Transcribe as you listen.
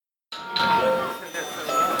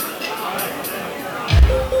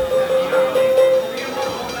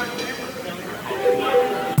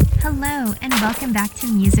welcome back to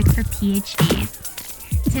Music for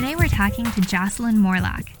PhDs. Today we're talking to Jocelyn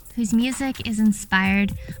Morlock, whose music is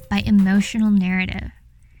inspired by emotional narrative.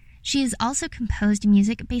 She has also composed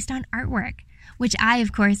music based on artwork, which I,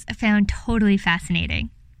 of course, found totally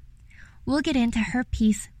fascinating. We'll get into her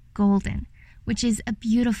piece, Golden, which is a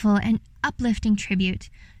beautiful and uplifting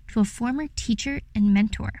tribute to a former teacher and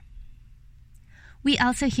mentor. We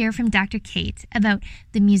also hear from Dr. Kate about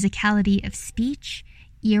the musicality of speech,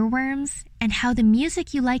 earworms, and how the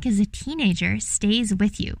music you like as a teenager stays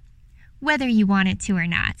with you, whether you want it to or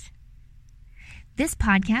not. This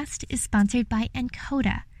podcast is sponsored by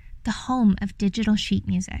Encoda, the home of digital sheet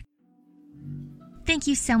music. Thank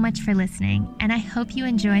you so much for listening, and I hope you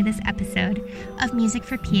enjoy this episode of Music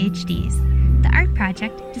for PhDs, the art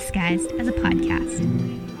project disguised as a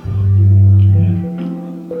podcast.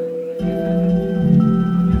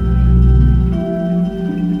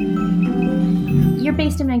 You're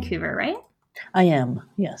based in Vancouver, right? I am,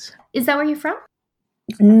 yes. Is that where you're from?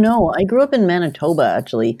 No, I grew up in Manitoba,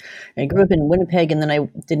 actually. I grew up in Winnipeg, and then I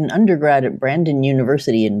did an undergrad at Brandon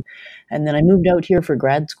University, and then I moved out here for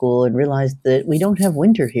grad school and realized that we don't have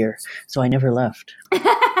winter here, so I never left.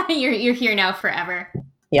 You're here now forever.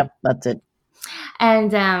 Yep, that's it.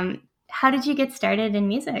 And how did you get started in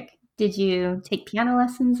music? Did you take piano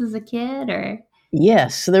lessons as a kid, or...?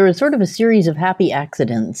 Yes, there was sort of a series of happy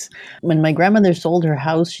accidents. When my grandmother sold her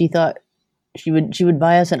house, she thought she would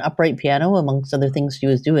buy us an upright piano amongst other things she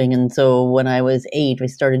was doing. And so when I was 8, I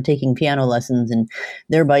started taking piano lessons and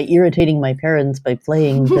thereby irritating my parents by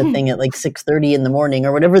playing the thing at like 6:30 in the morning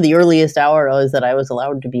or whatever the earliest hour was that I was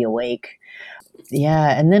allowed to be awake.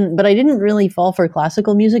 Yeah, but I didn't really fall for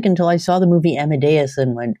classical music until I saw the movie Amadeus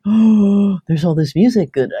and went, oh, there's all this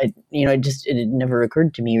music that it had never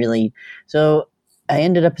occurred to me really. So I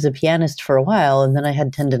ended up as a pianist for a while, and then I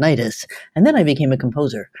had tendinitis, and then I became a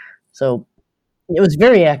composer. So it was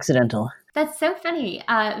very accidental. That's so funny.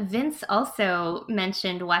 Vince also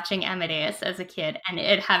mentioned watching Amadeus as a kid and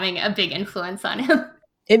it having a big influence on him.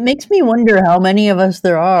 It makes me wonder how many of us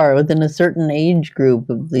there are within a certain age group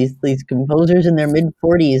of these composers in their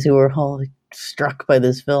mid-40s who are all struck by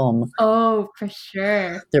this film. Oh, for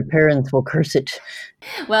sure. Their parents will curse it.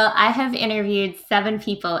 Well, I have interviewed 7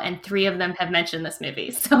 people and 3 of them have mentioned this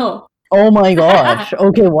movie, so... Oh my gosh.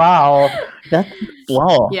 Okay, wow.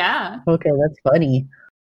 Wow. Yeah. Okay, that's funny.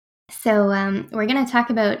 So we're going to talk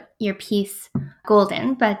about your piece,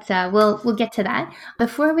 Golden, but we'll get to that.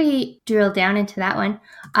 Before we drill down into that one,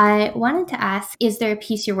 I wanted to ask, is there a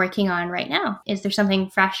piece you're working on right now? Is there something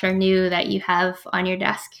fresh or new that you have on your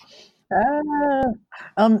desk?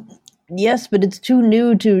 Yes, but it's too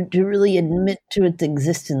new to really admit to its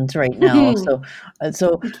existence right now.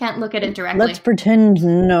 So you can't look at it directly. Let's pretend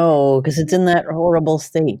no, because it's in that horrible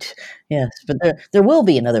state. Yes, but there will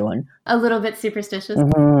be another one. A little bit superstitious.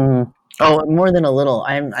 Mm-hmm. Oh, more than a little.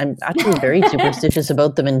 I'm actually very superstitious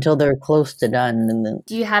about them until they're close to done. And then,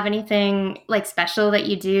 do you have anything like special that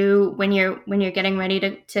you do when you're getting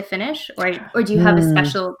ready to finish, or do you have a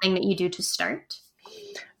special thing that you do to start?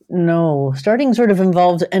 No, starting sort of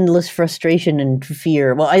involves endless frustration and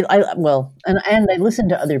fear. Well, I listen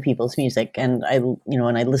to other people's music, and I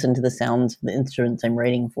listen to the sounds of the instruments I'm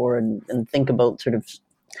writing for, and think about sort of,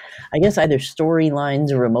 I guess, either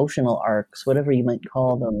storylines or emotional arcs, whatever you might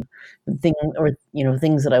call them,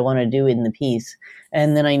 things that I want to do in the piece,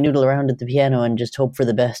 and then I noodle around at the piano and just hope for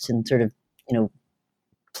the best, and sort of,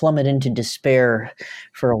 plummet into despair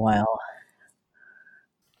for a while.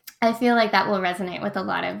 I feel like that will resonate with a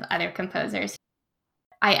lot of other composers.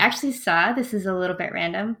 I actually saw, this is a little bit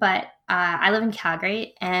random, but I live in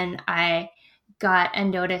Calgary, and I got a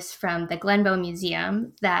notice from the Glenbow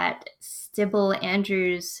Museum that Sybil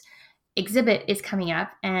Andrews' exhibit is coming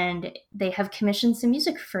up, and they have commissioned some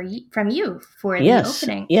music from you for the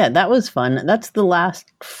opening. Yeah, that was fun. That's the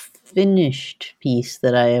last finished piece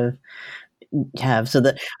that I have. So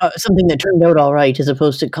that something that turned out all right as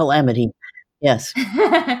opposed to calamity. Yes.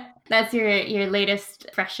 That's your latest,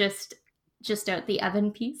 freshest, just out the oven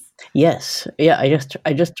piece? Yes. Yeah, I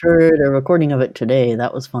just heard a recording of it today.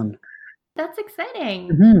 That was fun. That's exciting.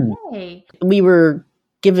 Mm-hmm. Yay. We were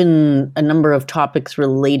given a number of topics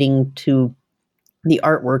relating to the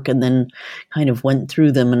artwork and then kind of went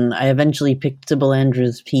through them, and I eventually picked Sybil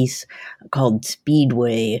Andrews' piece called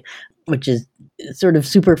Speedway, which is sort of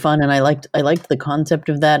super fun, and I liked the concept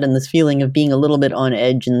of that and this feeling of being a little bit on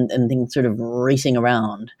edge and things sort of racing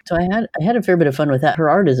around. So I had a fair bit of fun with that. Her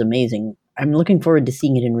art is amazing. I'm looking forward to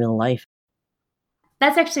seeing it in real life.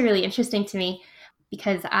 That's actually really interesting to me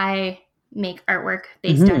because I make artwork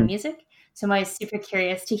based on music. So I'm always super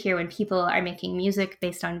curious to hear when people are making music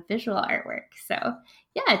based on visual artwork. So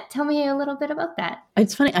yeah, tell me a little bit about that.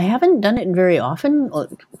 It's funny. I haven't done it very often.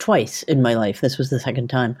 Twice in my life. This was the second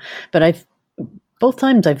time, but both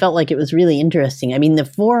times I felt like it was really interesting. I mean, the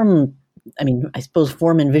form. I mean, I suppose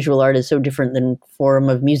form in visual art is so different than form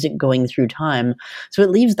of music going through time. So it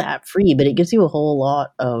leaves that free, but it gives you a whole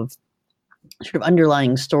lot of sort of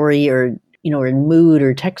underlying story, or or mood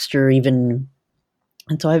or texture even.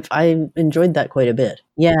 And so I enjoyed that quite a bit.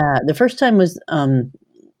 Yeah, the first time was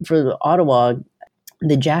for Ottawa,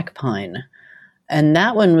 the jack pine. And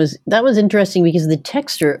that was interesting because the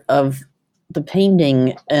texture of the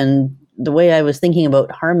painting and the way I was thinking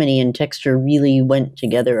about harmony and texture really went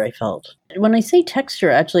together, I felt. When I say texture,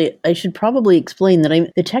 actually, I should probably explain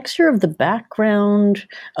that the texture of the background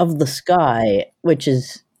of the sky, which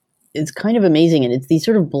is it's kind of amazing, and it's these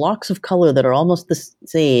sort of blocks of color that are almost the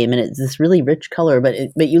same, and it's this really rich color, but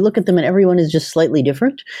you look at them and everyone is just slightly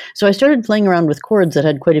different. So I started playing around with chords that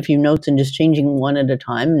had quite a few notes and just changing one at a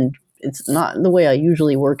time, and it's not the way I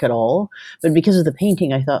usually work at all, but because of the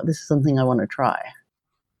painting, I thought this is something I want to try.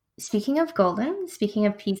 Speaking of golden, speaking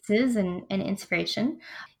of pieces and inspiration,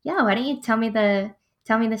 yeah, why don't you tell me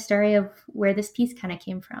the story of where this piece kind of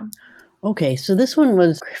came from? Okay, so this one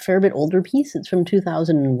was a fair bit older piece. It's from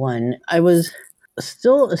 2001. I was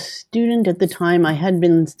still a student at the time. I had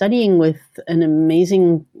been studying with an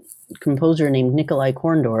amazing composer named Nikolai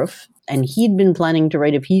Korndorff, and he'd been planning to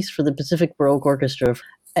write a piece for the Pacific Baroque Orchestra,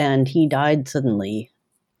 and he died suddenly.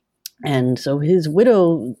 And so his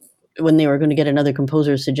widow, when they were going to get another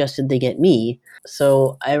composer, suggested they get me.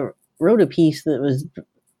 So I wrote a piece that was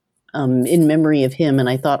in memory of him, and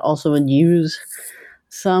I thought also would use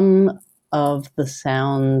some of the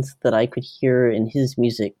sounds that I could hear in his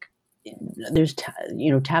music. There's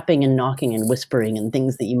tapping and knocking and whispering and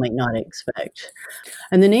things that you might not expect.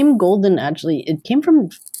 And the name Golden, actually, it came from,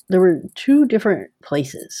 there were two different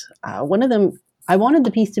places. One of them, I wanted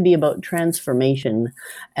the piece to be about transformation,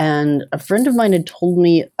 and a friend of mine had told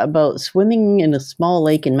me about swimming in a small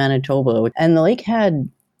lake in Manitoba, and the lake had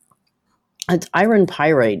it's iron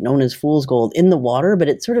pyrite, known as fool's gold, in the water, but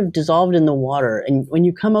it's sort of dissolved in the water. And when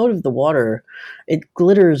you come out of the water, it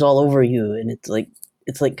glitters all over you, and it's like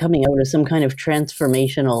coming out of some kind of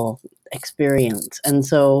transformational experience. And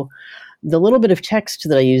so, the little bit of text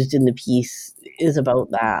that I used in the piece is about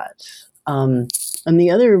that. And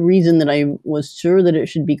the other reason that I was sure that it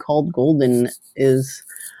should be called Golden is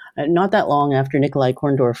not that long after Nikolai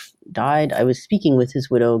Korndorff died, I was speaking with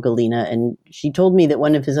his widow, Galina, and she told me that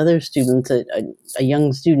one of his other students, a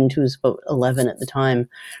young student who was about 11 at the time,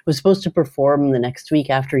 was supposed to perform the next week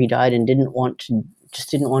after he died and didn't want to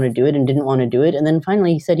do it and didn't want to do it. And then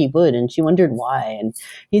finally he said he would, and she wondered why. And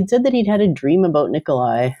he'd said that he'd had a dream about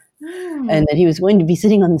Nikolai and that he was going to be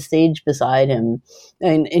sitting on the stage beside him.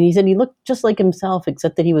 And he said he looked just like himself,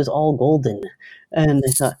 except that he was all golden. And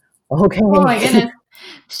I thought, okay. Oh my goodness.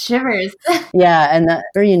 Shivers. Yeah, and that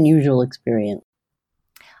very unusual experience.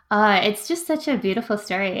 It's just such a beautiful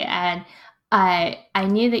story, and I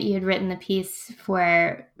knew that you had written the piece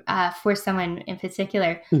for someone in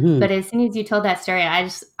particular. Mm-hmm. But as soon as you told that story,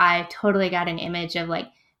 I totally got an image of like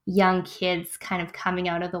young kids kind of coming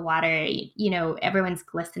out of the water. Everyone's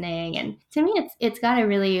glistening, and to me, it's got a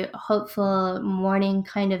really hopeful morning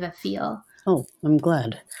kind of a feel. Oh, I'm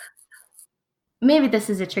glad. Maybe this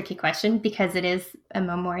is a tricky question because it is a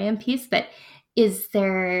memoriam piece, but is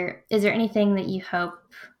there anything that you hope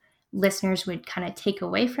listeners would kind of take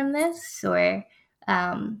away from this, or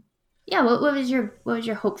what was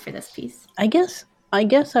your hope for this piece? I guess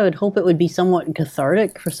I would hope it would be somewhat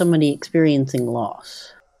cathartic for somebody experiencing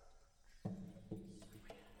loss.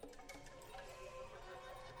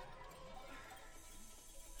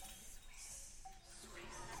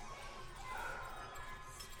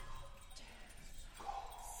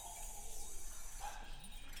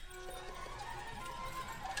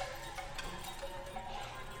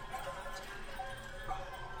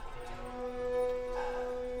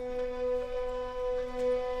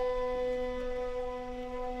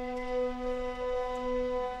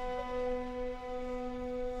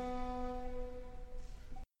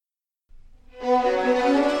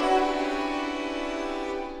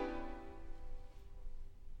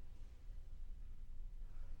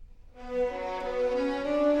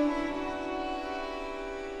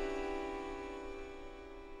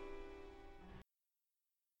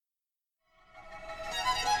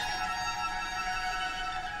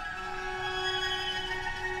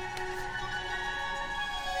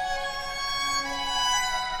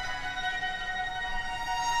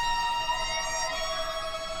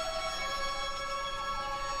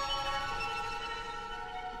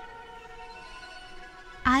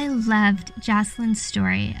 loved Jocelyn's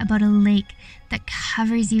story about a lake that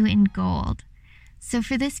covers you in gold. So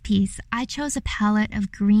for this piece, I chose a palette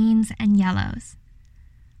of greens and yellows.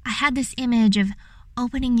 I had this image of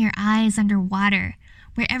opening your eyes underwater,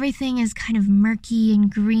 where everything is kind of murky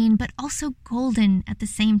and green, but also golden at the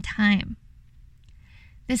same time.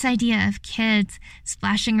 This idea of kids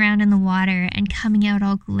splashing around in the water and coming out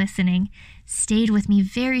all glistening stayed with me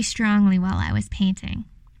very strongly while I was painting.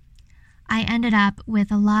 I ended up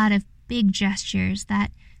with a lot of big gestures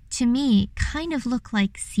that, to me, kind of look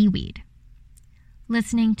like seaweed.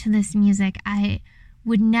 Listening to this music, I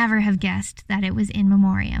would never have guessed that it was in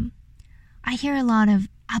memoriam. I hear a lot of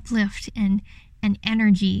uplift and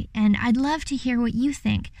energy, and I'd love to hear what you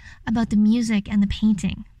think about the music and the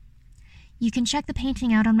painting. You can check the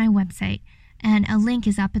painting out on my website, and a link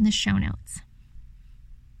is up in the show notes.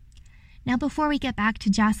 Now, before we get back to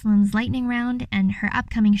Jocelyn's lightning round and her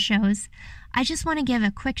upcoming shows, I just want to give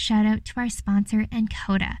a quick shout out to our sponsor,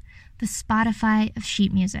 Encoda, the Spotify of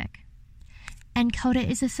sheet music. Encoda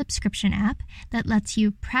is a subscription app that lets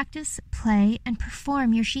you practice, play, and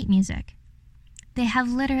perform your sheet music. They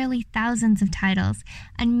have literally thousands of titles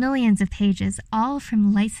and millions of pages, all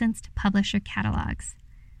from licensed publisher catalogs.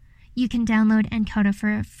 You can download Encoda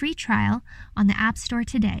for a free trial on the App Store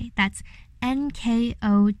today. That's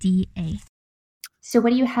Nkoda. So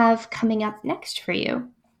what do you have coming up next for you?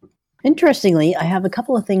 Interestingly, I have a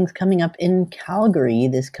couple of things coming up in Calgary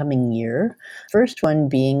this coming year. First one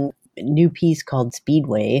being a new piece called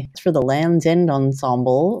Speedway. It's for the Land's End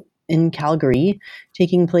Ensemble in Calgary,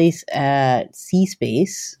 taking place at Sea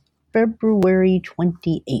Space, February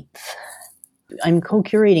 28th. I'm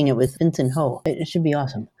co-curating it with Vincent Ho. It should be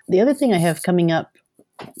awesome. The other thing I have coming up,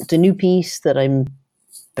 it's a new piece that I'm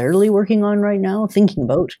barely working on right now, thinking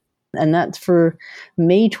about, and that's for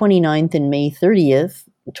May 29th and May 30th,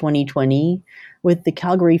 2020, with the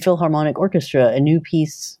Calgary Philharmonic Orchestra, a new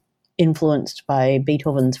piece influenced by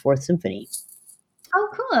Beethoven's Fourth Symphony. Oh,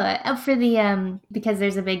 cool. Oh, for the, because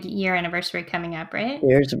there's a big year anniversary coming up, right?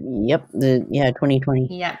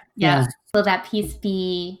 2020. Yep. Yeah. Will that piece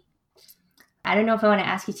be, I don't know if I want to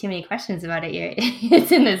ask you too many questions about it.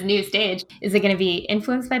 It's in this new stage. Is it going to be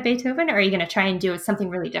influenced by Beethoven, or are you going to try and do something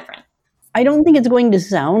really different? I don't think it's going to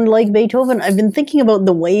sound like Beethoven. I've been thinking about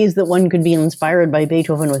the ways that one could be inspired by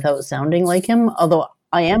Beethoven without sounding like him, although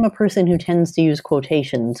I am a person who tends to use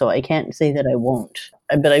quotation, so I can't say that I won't.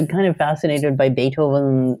 But I'm kind of fascinated by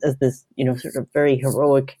Beethoven as this, sort of very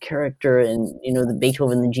heroic character, and, the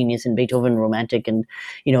Beethoven, the genius, and Beethoven romantic, and,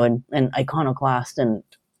 and iconoclast. And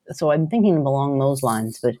so I'm thinking along those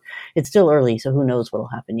lines, but it's still early, so who knows what'll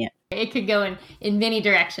happen yet. It could go in many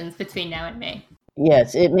directions between now and May.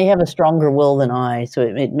 Yes, it may have a stronger will than I, so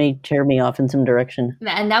it may tear me off in some direction.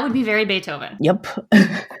 And that would be very Beethoven. Yep.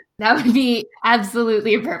 That would be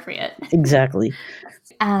absolutely appropriate. Exactly.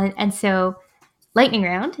 And so, lightning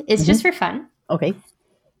round is just for fun. Okay.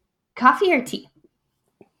 Coffee or tea?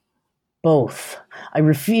 Both. I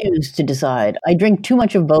refuse to decide. I drink too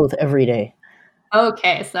much of both every day.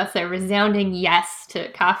 Okay, so that's a resounding yes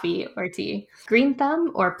to coffee or tea. Green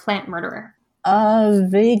thumb or plant murderer?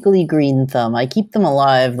 Vaguely green thumb. I keep them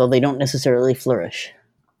alive, though they don't necessarily flourish.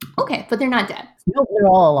 Okay, but they're not dead. Nope, they're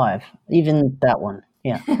all alive. Even that one.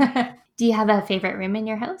 Yeah. Do you have a favorite room in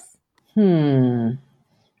your house? That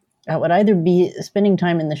would either be spending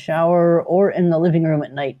time in the shower or in the living room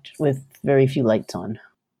at night with very few lights on.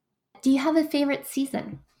 Do you have a favorite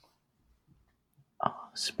season? Oh,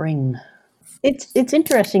 spring. It's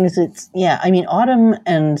interesting. Autumn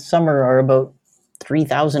and summer are about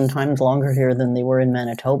 3,000 times longer here than they were in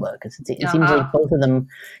Manitoba, because it seems like both of them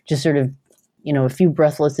just sort of, a few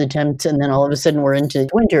breathless attempts, and then all of a sudden we're into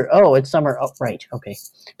winter. Oh, it's summer. Oh, right. Okay.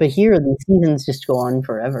 But here, the seasons just go on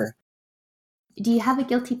forever. Do you have a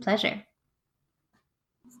guilty pleasure?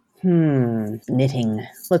 Knitting.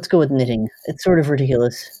 Let's go with knitting. It's sort of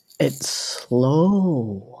ridiculous. It's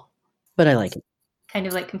slow, but I like it. Kind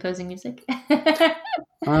of like composing music.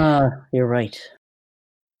 You're right.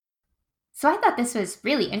 So I thought this was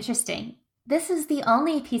really interesting. This is the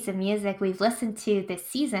only piece of music we've listened to this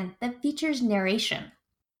season that features narration.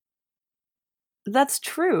 That's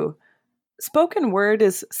true. Spoken word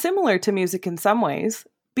is similar to music in some ways,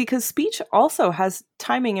 because speech also has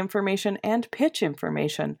timing information and pitch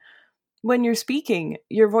information. When you're speaking,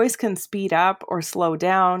 your voice can speed up or slow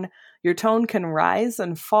down, your tone can rise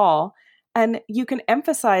and fall, and you can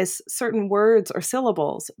emphasize certain words or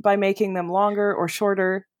syllables by making them longer or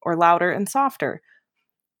shorter or louder and softer.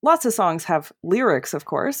 Lots of songs have lyrics, of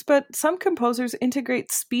course, but some composers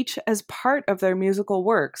integrate speech as part of their musical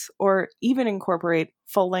works or even incorporate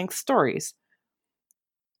full-length stories.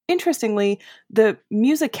 Interestingly, the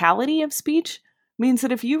musicality of speech means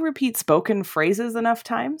that if you repeat spoken phrases enough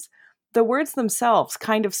times, the words themselves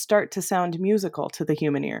kind of start to sound musical to the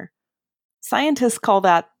human ear. Scientists call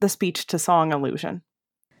that the speech-to-song illusion.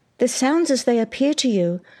 The sounds as they appear to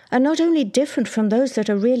you are not only different from those that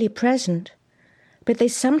are really present, but they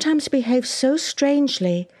sometimes behave so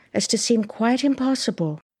strangely as to seem quite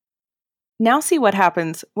impossible. Now see what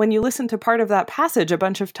happens when you listen to part of that passage a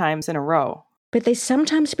bunch of times in a row. But they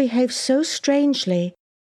sometimes behave so strangely.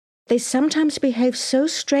 They sometimes behave so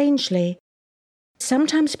strangely.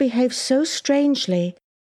 Sometimes behave so strangely.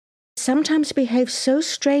 Sometimes behave so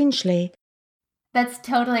strangely. That's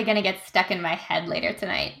totally going to get stuck in my head later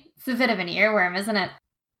tonight. It's a bit of an earworm, isn't it?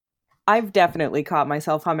 I've definitely caught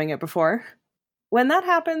myself humming it before. When that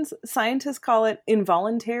happens, scientists call it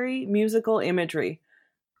involuntary musical imagery.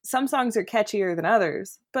 Some songs are catchier than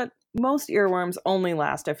others, but most earworms only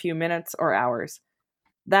last a few minutes or hours.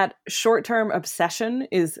 That short-term obsession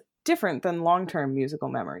is different than long-term musical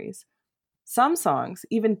memories. Some songs,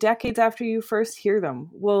 even decades after you first hear them,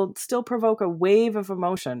 will still provoke a wave of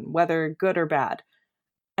emotion, whether good or bad.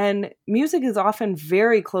 And music is often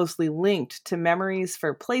very closely linked to memories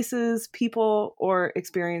for places, people, or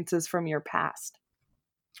experiences from your past.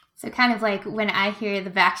 So kind of like when I hear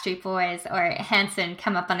the Backstreet Boys or Hanson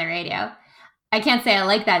come up on the radio. I can't say I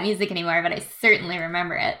like that music anymore, but I certainly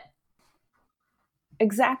remember it.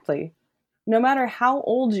 Exactly. No matter how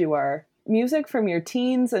old you are, music from your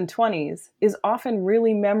teens and 20s is often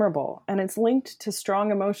really memorable, and it's linked to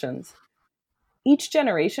strong emotions. Each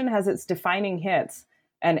generation has its defining hits,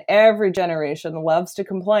 and every generation loves to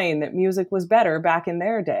complain that music was better back in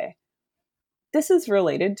their day. This is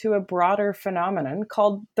related to a broader phenomenon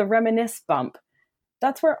called the reminisce bump.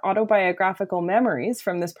 That's where autobiographical memories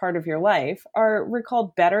from this part of your life are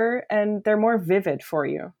recalled better and they're more vivid for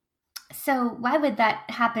you. So why would that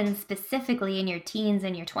happen specifically in your teens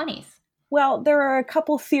and your 20s? Well, there are a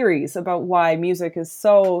couple theories about why music is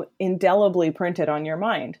so indelibly printed on your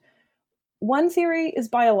mind. One theory is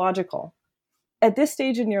biological. At this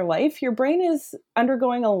stage in your life, your brain is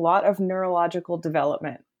undergoing a lot of neurological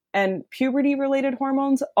development, and puberty-related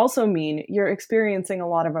hormones also mean you're experiencing a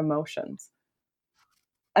lot of emotions.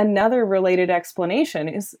 Another related explanation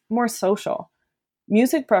is more social.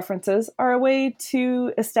 Music preferences are a way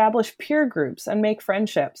to establish peer groups and make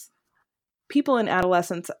friendships. People in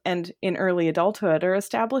adolescence and in early adulthood are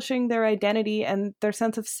establishing their identity and their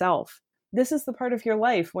sense of self. This is the part of your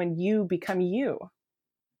life when you become you.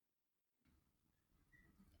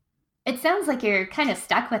 It sounds like you're kind of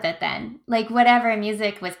stuck with it then. Like whatever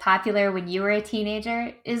music was popular when you were a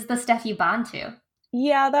teenager is the stuff you bond to.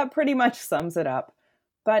 Yeah, that pretty much sums it up.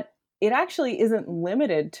 But it actually isn't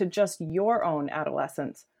limited to just your own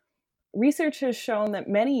adolescence. Research has shown that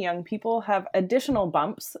many young people have additional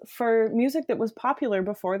bumps for music that was popular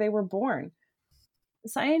before they were born.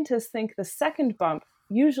 Scientists think the second bump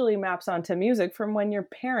usually maps onto music from when your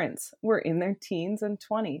parents were in their teens and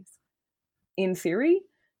 20s. In theory,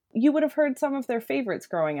 you would have heard some of their favorites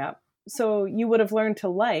growing up, so you would have learned to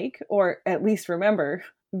like, or at least remember,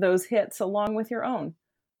 those hits along with your own.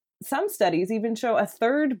 Some studies even show a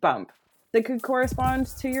third bump that could correspond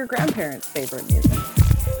to your grandparents' favorite music.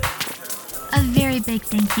 A very big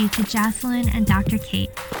thank you to Jocelyn and Dr.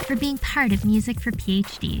 Kate for being part of Music for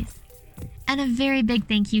PhDs. And a very big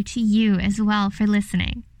thank you to you as well for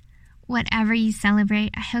listening. Whatever you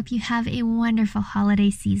celebrate, I hope you have a wonderful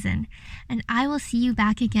holiday season, and I will see you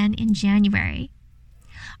back again in January.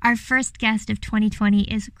 Our first guest of 2020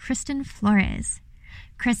 is Kristen Flores.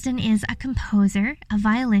 Kristen is a composer, a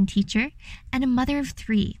violin teacher, and a mother of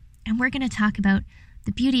 3, and we're going to talk about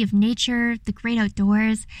the beauty of nature, the great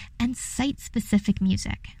outdoors, and site-specific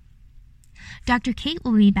music. Dr. Kate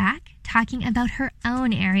will be back talking about her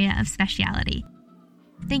own area of speciality.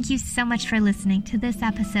 Thank you so much for listening to this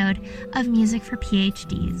episode of Music for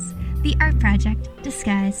PhDs, the art project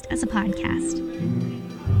disguised as a podcast.